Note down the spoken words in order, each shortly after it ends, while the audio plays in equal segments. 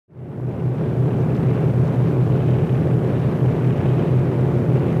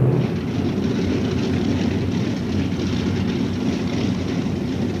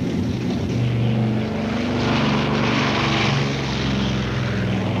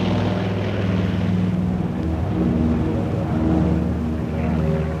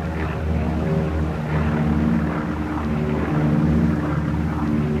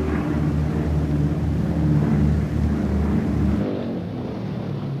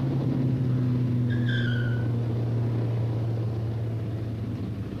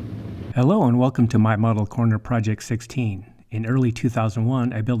Hello and welcome to My Model Corner Project 16. In early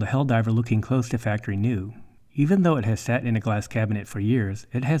 2001, I built a Helldiver looking close to factory new. Even though it has sat in a glass cabinet for years,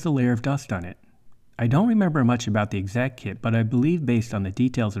 it has a layer of dust on it. I don't remember much about the exact kit, but I believe based on the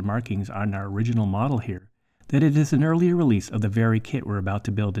details and markings on our original model here, that it is an earlier release of the very kit we're about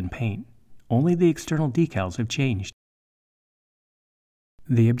to build and paint. Only the external decals have changed.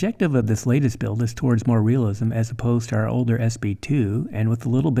 The objective of this latest build is towards more realism as opposed to our older SB2, and with a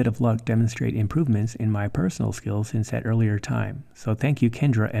little bit of luck demonstrate improvements in my personal skills since that earlier time. So thank you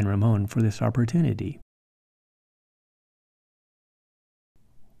Kendra and Ramon for this opportunity.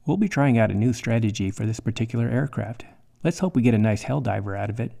 We'll be trying out a new strategy for this particular aircraft. Let's hope we get a nice Helldiver out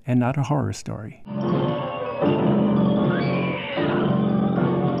of it and not a horror story.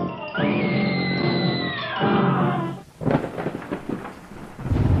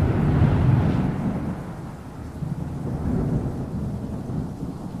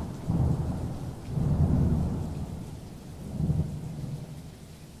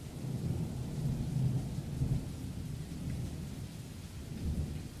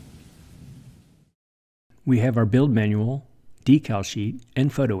 We have our build manual, decal sheet,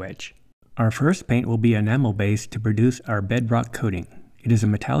 and photo etch. Our first paint will be enamel based to produce our bedrock coating. It is a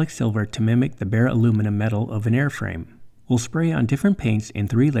metallic silver to mimic the bare aluminum metal of an airframe. We'll spray on different paints in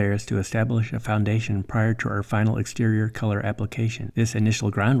 3 layers to establish a foundation prior to our final exterior color application. This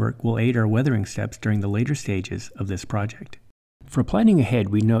initial groundwork will aid our weathering steps during the later stages of this project. For planning ahead,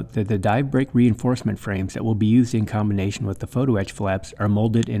 we note that the dive brake reinforcement frames that will be used in combination with the photo etch flaps are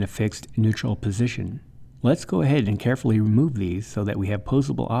molded in a fixed neutral position. Let's go ahead and carefully remove these so that we have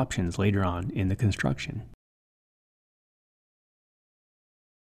posable options later on in the construction.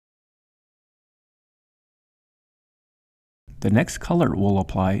 The next color we'll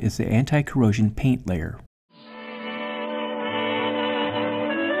apply is the anti-corrosion paint layer.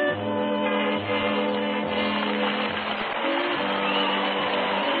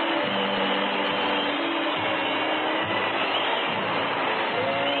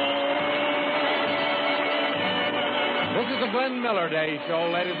 This is the Glenn Miller Day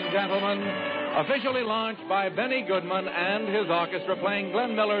Show, ladies and gentlemen, officially launched by Benny Goodman and his orchestra playing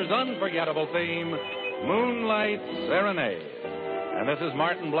Glenn Miller's unforgettable theme, Moonlight Serenade. And this is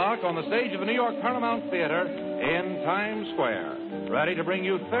Martin Block on the stage of the New York Paramount Theater in Times Square, ready to bring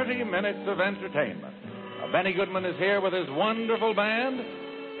you 30 minutes of entertainment. Benny Goodman is here with his wonderful band,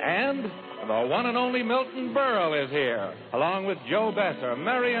 and the one and only Milton Berle is here, along with Joe Besser,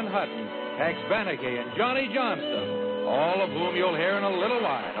 Marion Hutton, Tex Beneke, and Johnny Johnston, all of whom you'll hear in a little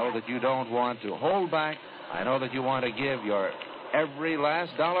while. I know that you don't want to hold back. I know that you want to give your every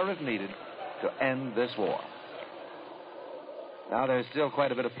last dollar if needed to end this war. Now, there's still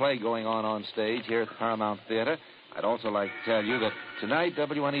quite a bit of play going on stage here at the Paramount Theater. I'd also like to tell you that tonight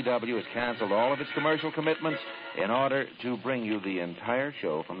WNEW has canceled all of its commercial commitments in order to bring you the entire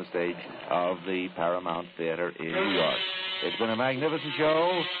show from the stage of the Paramount Theater in New York. It's been a magnificent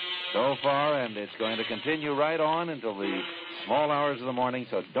show so far, and it's going to continue right on until the small hours of the morning,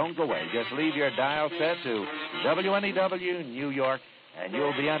 so don't go away. Just leave your dial set to WNEW New York, and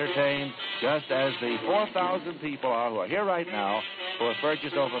you'll be entertained just as the 4,000 people are who are here right now who have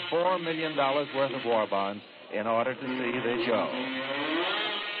purchased over $4 million worth of war bonds in order to see this show.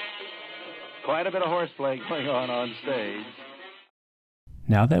 Quite a bit of horseplay going on stage.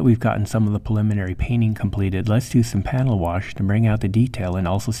 Now that we've gotten some of the preliminary painting completed, let's do some panel wash to bring out the detail and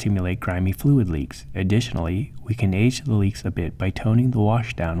also simulate grimy fluid leaks. Additionally, we can age the leaks a bit by toning the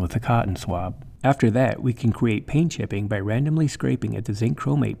wash down with a cotton swab. After that, we can create paint chipping by randomly scraping at the zinc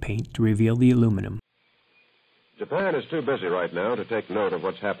chromate paint to reveal the aluminum. Japan is too busy right now to take note of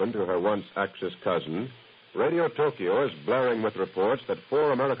what's happened to her once Axis cousin. Radio Tokyo is blaring with reports that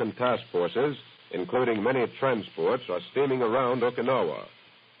 4 American task forces, including many transports, are steaming around Okinawa.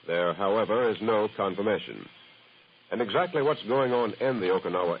 There, however, is no confirmation. And exactly what's going on in the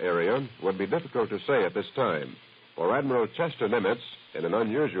Okinawa area would be difficult to say at this time, for Admiral Chester Nimitz, in an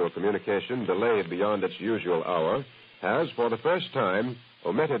unusual communication delayed beyond its usual hour, has, for the first time,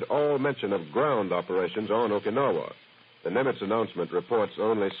 omitted all mention of ground operations on Okinawa. The Nimitz announcement reports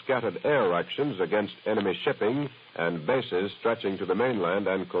only scattered air actions against enemy shipping and bases stretching to the mainland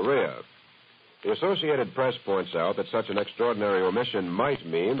and Korea. The Associated Press points out that such an extraordinary omission might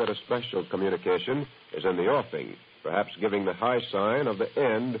mean that a special communication is in the offing, perhaps giving the high sign of the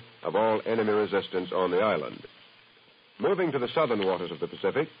end of all enemy resistance on the island. Moving to the southern waters of the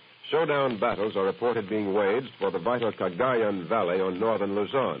Pacific, showdown battles are reported being waged for the vital Cagayan Valley on northern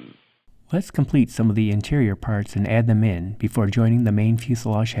Luzon. Let's complete some of the interior parts and add them in before joining the main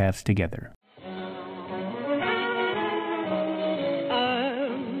fuselage halves together.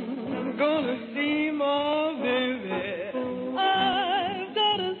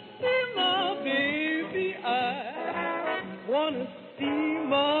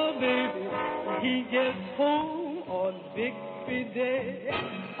 he gets home on Victory Day.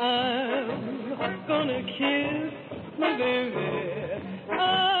 I'm gonna kiss my baby.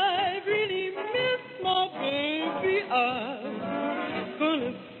 I really miss my baby. I'm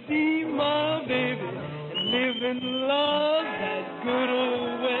gonna see my baby and live in love that good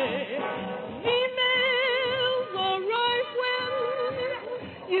old way. Emails are right when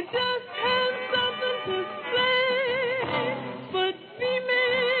you just have something to say, but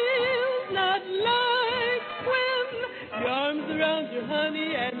females not like when your arms around your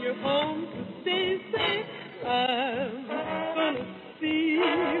honey and you're home to stay safe. I'm gonna see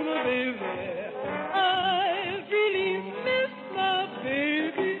my baby. I really miss my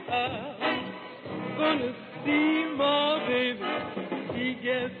baby. I'm gonna see my baby. He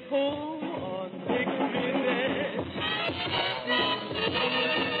gets home on Victory Day.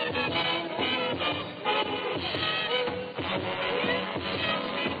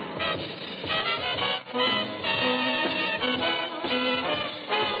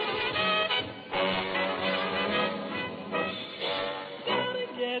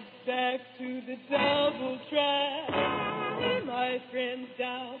 Back to the double track. See my friends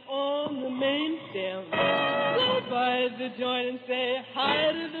down on the main stem. Go by the joint and say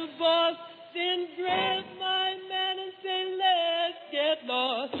hi to the boss. Then grab my man and say, let's get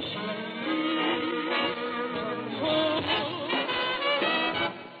lost.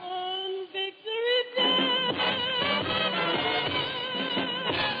 On Victory Day.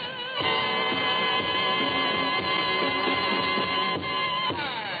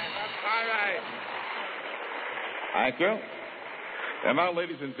 Thank you. And now,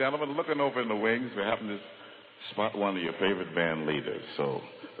 ladies and gentlemen, looking over in the wings, we happen to spot one of your favorite band leaders. So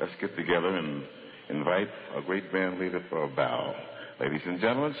let's get together and invite a great band leader for a bow. Ladies and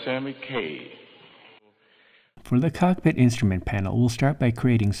gentlemen, Sammy Kaye. For the cockpit instrument panel, we'll start by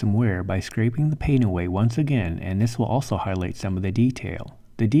creating some wear by scraping the paint away once again, and this will also highlight some of the detail.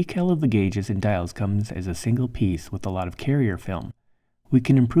 The decal of the gauges and dials comes as a single piece with a lot of carrier film. We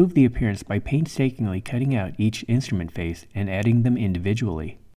can improve the appearance by painstakingly cutting out each instrument face and adding them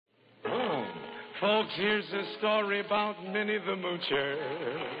individually. Oh, folks, here's a story about Minnie the Moocher.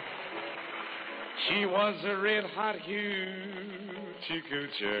 She was a red-hot hoochie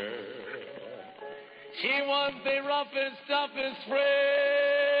coocher. She was the roughest, toughest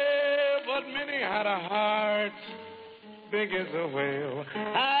frail, but Minnie had a heart big as a whale.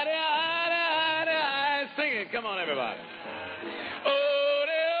 Sing it, come on, everybody.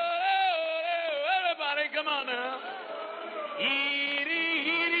 Come on now.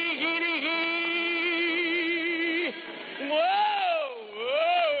 Whoa,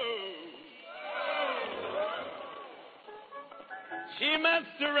 whoa. She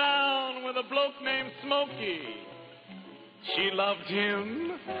messed around with a bloke named Smokey. She loved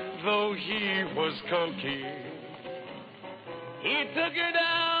him, though he was cokey. He took her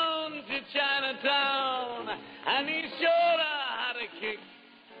down to Chinatown, and he showed her how to kick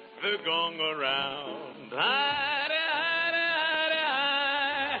the gong around.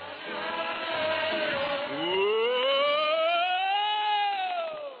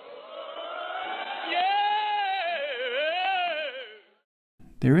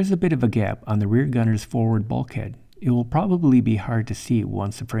 There is a bit of a gap on the rear gunner's forward bulkhead. It will probably be hard to see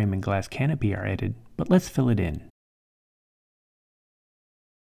once the frame and glass canopy are added, but let's fill it in.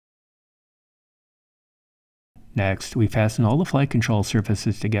 Next, we fasten all the flight control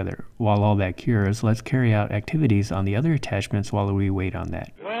surfaces together. While all that cures, let's carry out activities on the other attachments while we wait on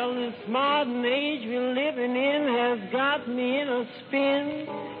that. Well, this modern age we're living in has got me in a spin.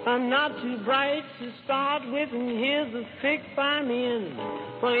 I'm not too bright to start with, and here's a fix I'm in.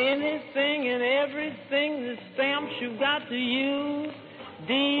 For anything and everything, the stamps you've got to use.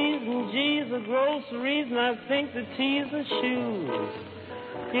 D's and G's are groceries, and I think the T's are shoes.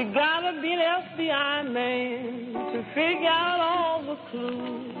 You gotta be an FBI man to figure out all the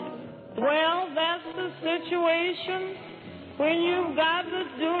clues. Well, that's the situation when you've got the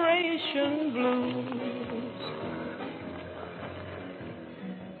duration blues.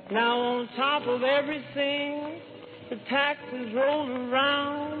 Now on top of everything, the taxes rolled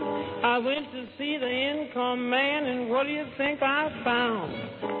around. I went to see the income man, and what do you think I found?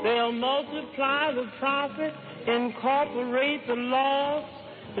 They'll multiply the profit, incorporate the loss,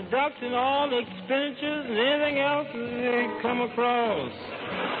 deducting all the expenditures and anything else that they come across.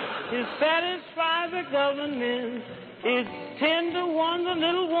 To satisfy the government, it's 10 to 1 the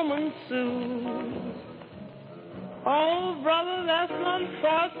little woman sues. Oh, brother, that's an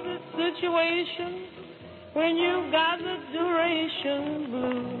unfortunate situation when you've got the duration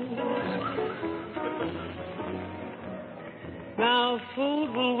blues. Now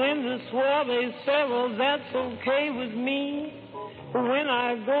food will win this war, they say, well, that's okay with me. But when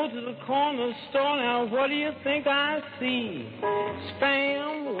I go to the corner store now, what do you think I see?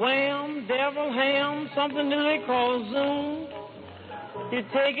 Spam, wham, devil ham, something that they call Zoom. You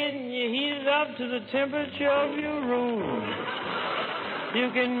take it and you heat it up to the temperature of your room. You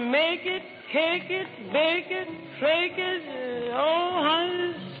can make it, cake it, bake it, flake it, oh,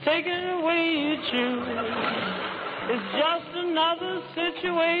 honey, just take it away you choose. It's just another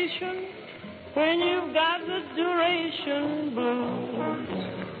situation when you've got the duration blues.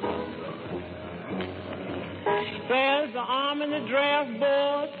 There's the arm and the draft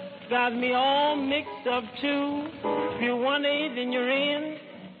board, got me all mixed up too. If you're 1-8, then you're in.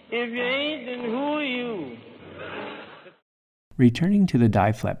 If you ain't, then who are you? Returning to the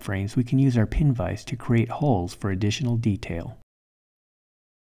die flap frames, we can use our pin vise to create holes for additional detail.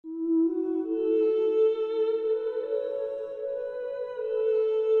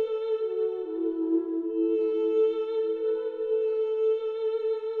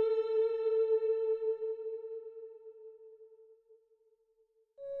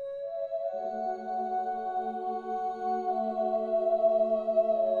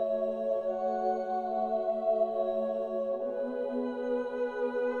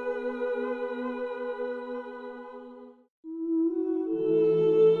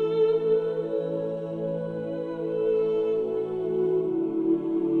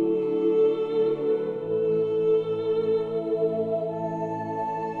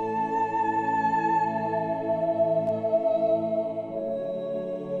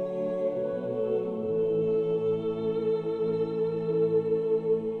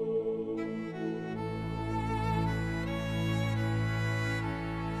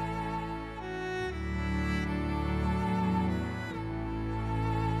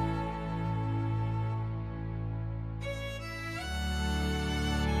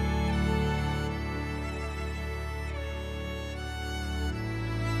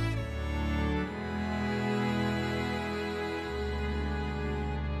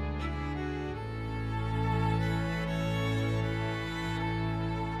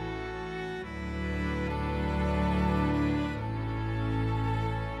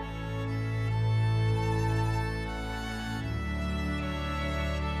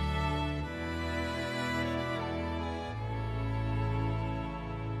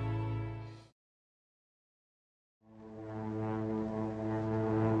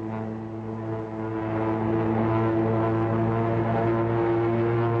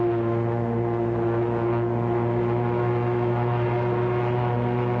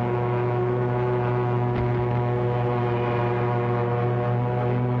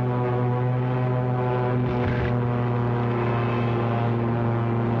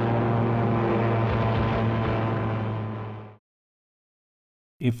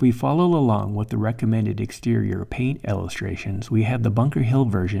 If we follow along with the recommended exterior paint illustrations, we have the Bunker Hill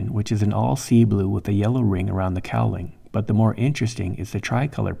version, which is an all sea blue with a yellow ring around the cowling, but the more interesting is the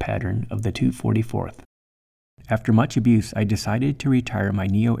tricolor pattern of the 244th. After much abuse, I decided to retire my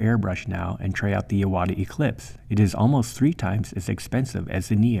Neo airbrush now and try out the Iwata Eclipse. It is almost 3 times as expensive as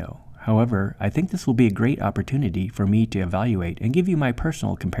the Neo. However, I think this will be a great opportunity for me to evaluate and give you my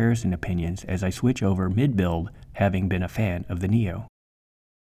personal comparison opinions as I switch over mid-build, having been a fan of the Neo.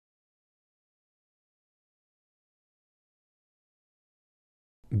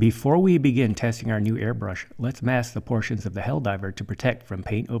 Before we begin testing our new airbrush, let's mask the portions of the Helldiver to protect from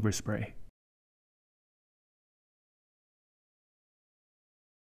paint overspray.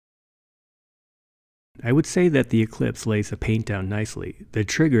 I would say that the Eclipse lays the paint down nicely. The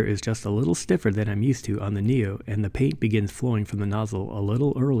trigger is just a little stiffer than I'm used to on the Neo, and the paint begins flowing from the nozzle a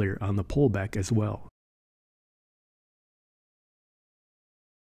little earlier on the pullback as well.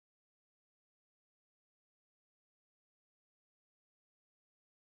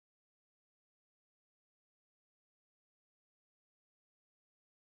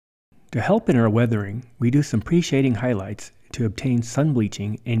 To help in our weathering, we do some pre-shading highlights to obtain sun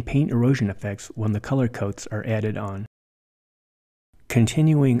bleaching and paint erosion effects when the color coats are added on.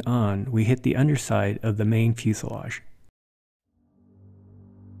 Continuing on, we hit the underside of the main fuselage.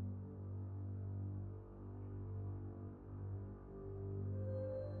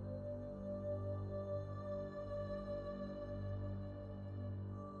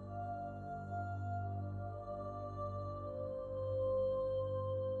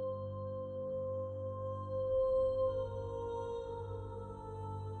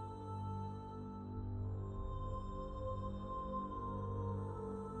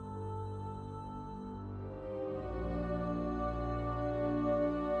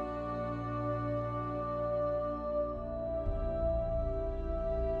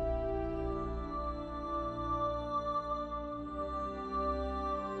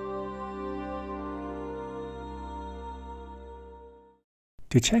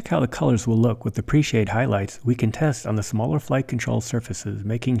 To check how the colors will look with the pre-shade highlights, we can test on the smaller flight control surfaces,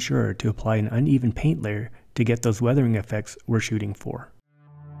 making sure to apply an uneven paint layer to get those weathering effects we're shooting for.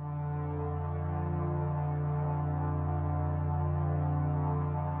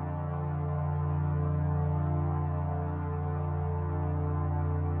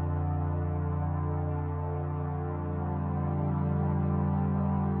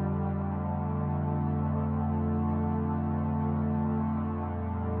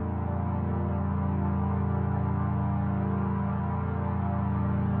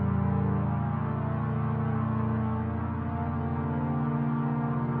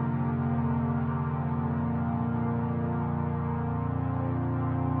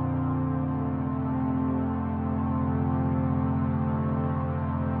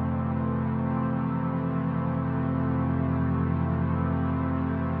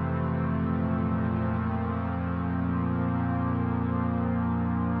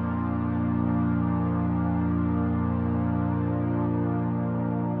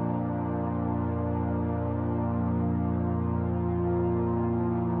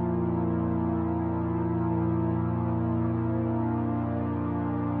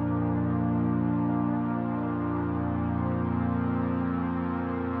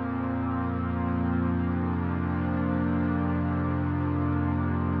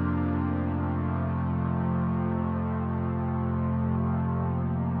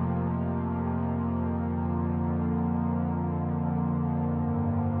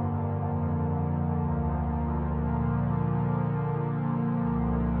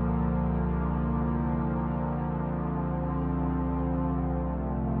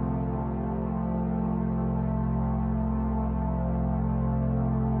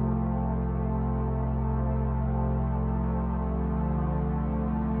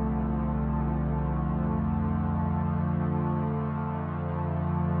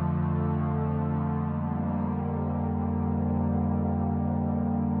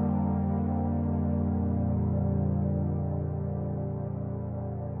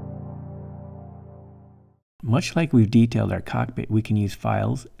 Much like we've detailed our cockpit, we can use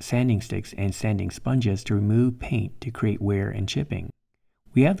files, sanding sticks, and sanding sponges to remove paint to create wear and chipping.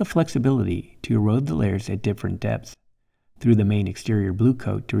 We have the flexibility to erode the layers at different depths, through the main exterior blue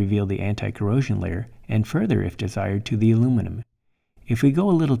coat to reveal the anti-corrosion layer, and further, if desired, to the aluminum. If we go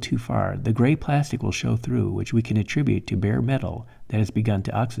a little too far, the gray plastic will show through, which we can attribute to bare metal that has begun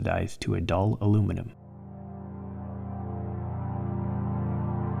to oxidize to a dull aluminum.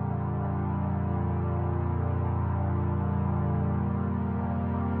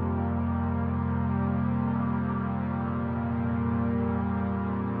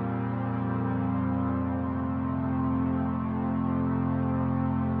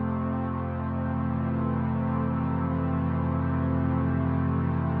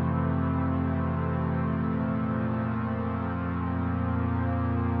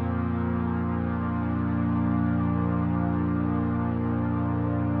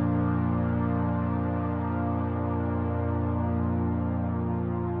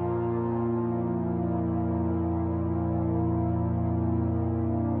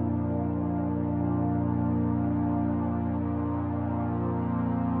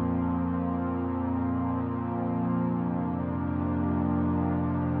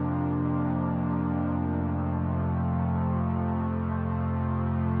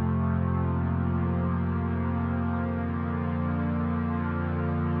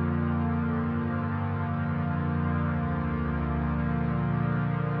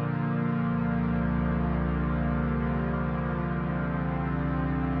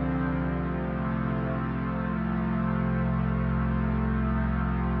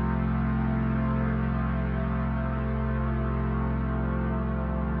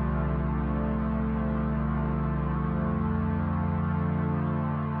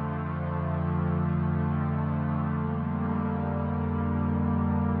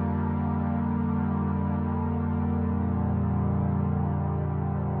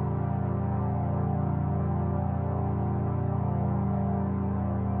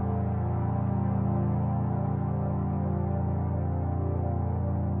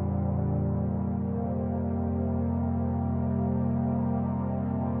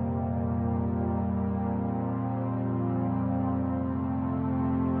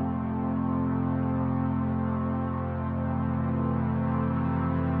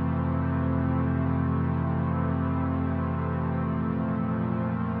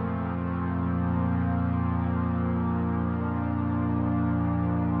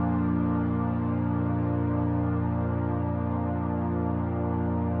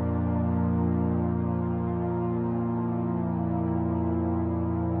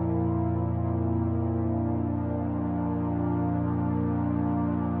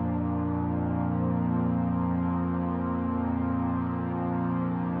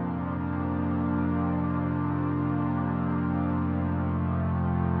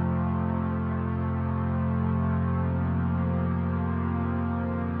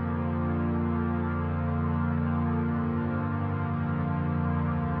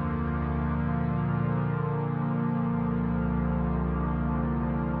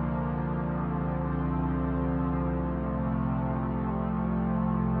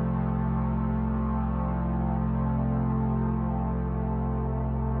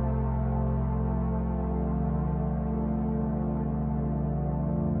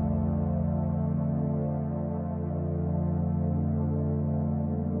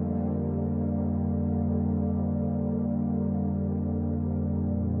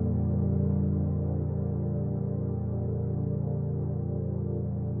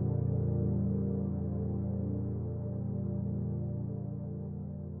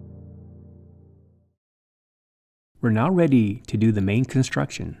 We're now ready to do the main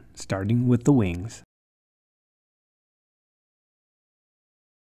construction, starting with the wings.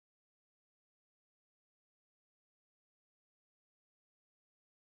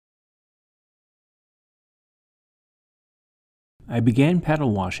 I began paddle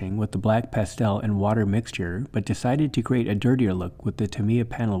washing with the black pastel and water mixture, but decided to create a dirtier look with the Tamiya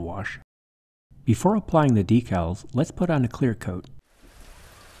panel wash. Before applying the decals, let's put on a clear coat.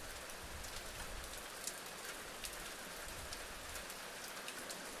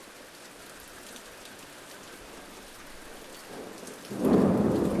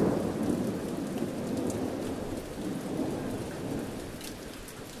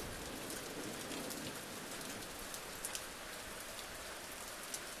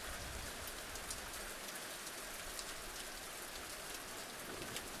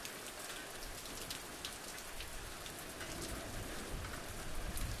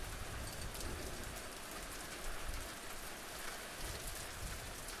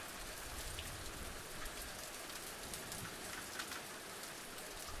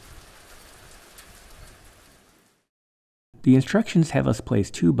 The instructions have us place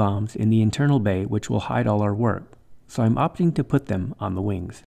 2 bombs in the internal bay which will hide all our work, so I'm opting to put them on the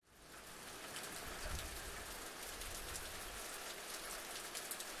wings.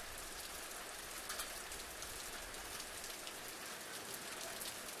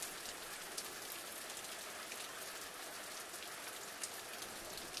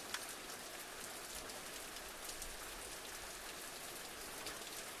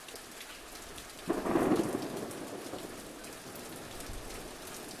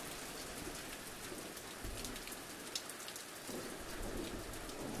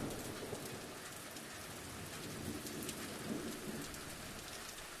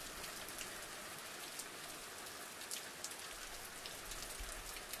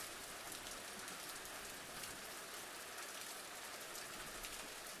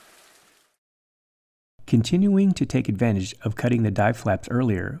 Continuing to take advantage of cutting the dive flaps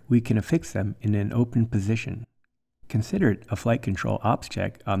earlier, we can affix them in an open position. Consider it a flight control ops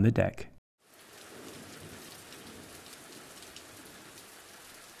check on the deck.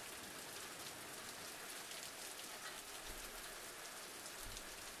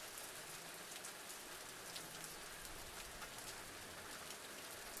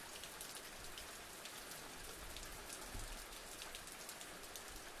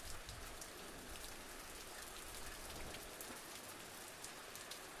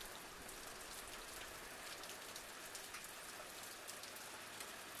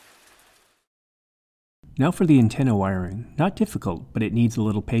 Now for the antenna wiring. Not difficult, but it needs a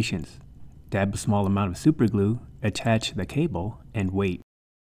little patience. Dab a small amount of super glue, attach the cable, and wait.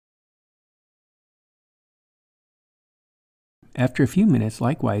 After a few minutes,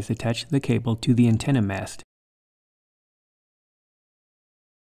 likewise attach the cable to the antenna mast.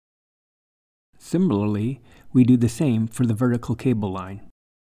 Similarly, we do the same for the vertical cable line.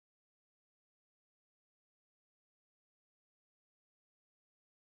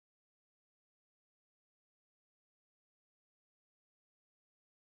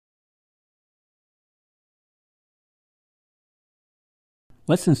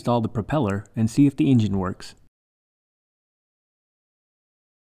 Let's install the propeller and see if the engine works.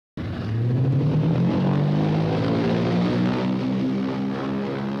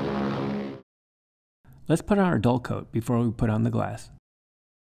 Let's put on our dull coat before we put on the glass.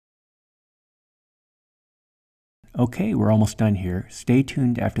 Okay, we're almost done here. Stay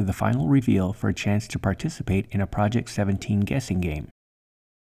tuned after the final reveal for a chance to participate in a Project 17 guessing game.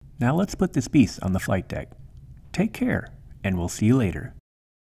 Now let's put this piece on the flight deck. Take care, and we'll see you later.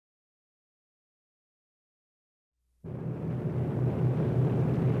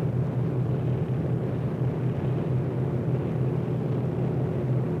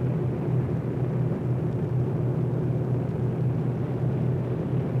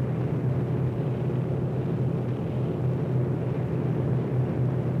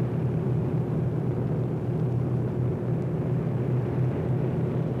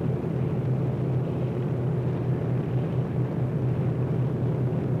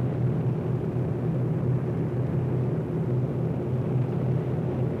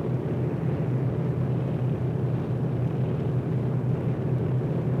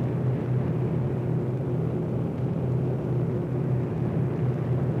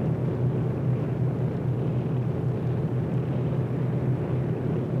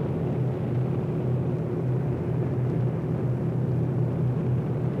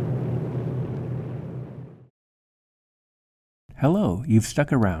 Hello, you've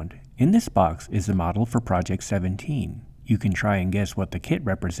stuck around. In this box is the model for Project 17. You can try and guess what the kit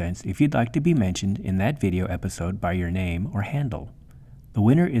represents if you'd like to be mentioned in that video episode by your name or handle. The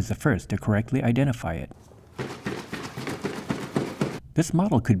winner is the first to correctly identify it. This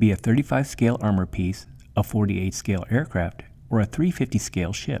model could be a 35 scale armor piece, a 48 scale aircraft, or a 350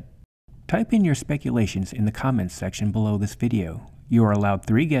 scale ship. Type in your speculations in the comments section below this video. You are allowed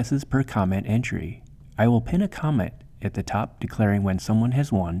 3 guesses per comment entry. I will pin a comment at the top declaring when someone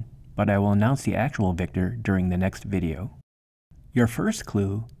has won, but I will announce the actual victor during the next video. Your first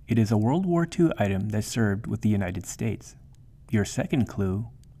clue, it is a World War II item that served with the United States. Your second clue,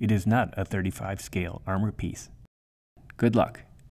 it is not a 35 scale armor piece. Good luck.